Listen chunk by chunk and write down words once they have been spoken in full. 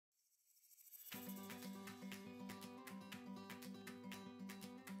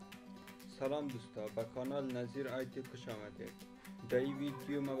سلام دوستا، به کانال نظیر آیتی خوش آمدید. در این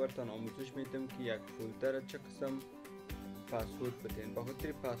ویدیو ما براتون آموزش میدم که یک فولدر چه قسم پاسورد بدین. به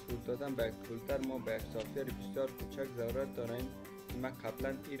خاطر پاسورد دادن به یک فولدر ما به یک سافر بسیار کوچک ضرورت داریم. ما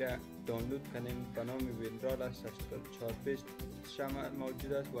قبلا ایره دانلود کنیم به نام ویدیو 64 بیت شما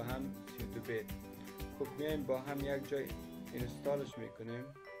موجود است و هم 32 بیت. خب میایم با هم یک جای اینستالش میکنیم.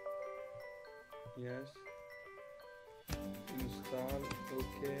 yes install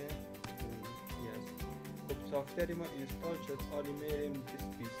اوکی yes. خب سافتوری ما اینستال شد. حالی میریم دیس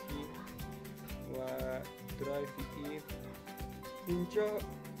پی سی و درایو ای. اینجا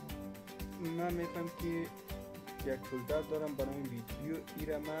من میفهم که یک فولدر دارم برای ویدیو.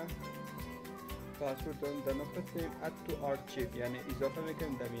 ایره من پاسورد دارم در نقطه اد تو آرچیو یعنی اضافه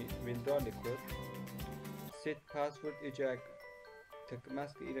میکنیم در ویندو لیکود ست پاسورد. اینجا یک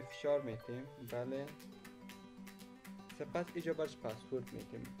تکمست که ایره فشار میتیم. بله سپس اینجا برش پاسورد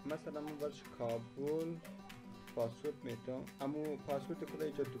میتیم. مثلا من برش کابل پاسورد میتیم. اما پاسورد خود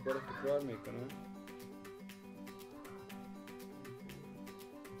اینجا دوباره تکرار میکنم.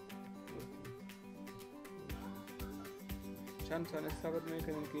 چند ثانیه صبر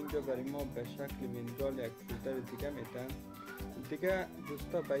میکنیم که اینجا برای ما به شکل ویندرال یک فولدر دیگه میتن. دیگه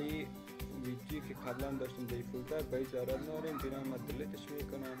دوستا به این ویدیو که قبلا داشتیم در این فولدر به این ضرورت نداریم. بیرون من دلیتش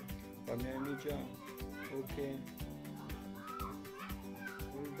میکنم و میایم اینجا اوکی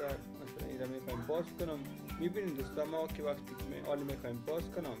فولدر مثلا این را میخوایم باز کنم. میبینید دوستا ما که وقتی که آلی میخوایم باز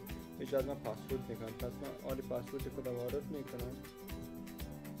کنم اینجا از من پاسورد میکنم. پس من آلی پاسورد خودم وارد میکنم.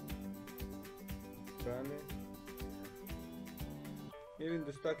 بله میبینید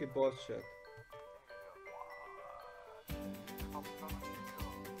دوستا که باز شد.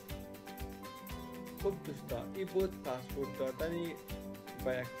 خب دوستا این بود پاسورد دادن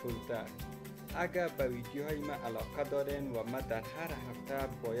به یک فولدر. اگر به ویدیوهای من علاقه دارین و من در هر هفته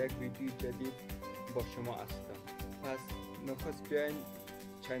با یک ویدیو جدید با شما هستم. پس نخست بیاین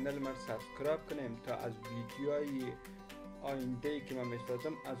چینل من سابسکرایب کنیم تا از ویدیوهای آینده که من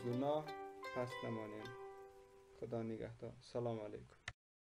میسازم از اونا پس نمانیم. خدا نگهدار. سلام علیکم.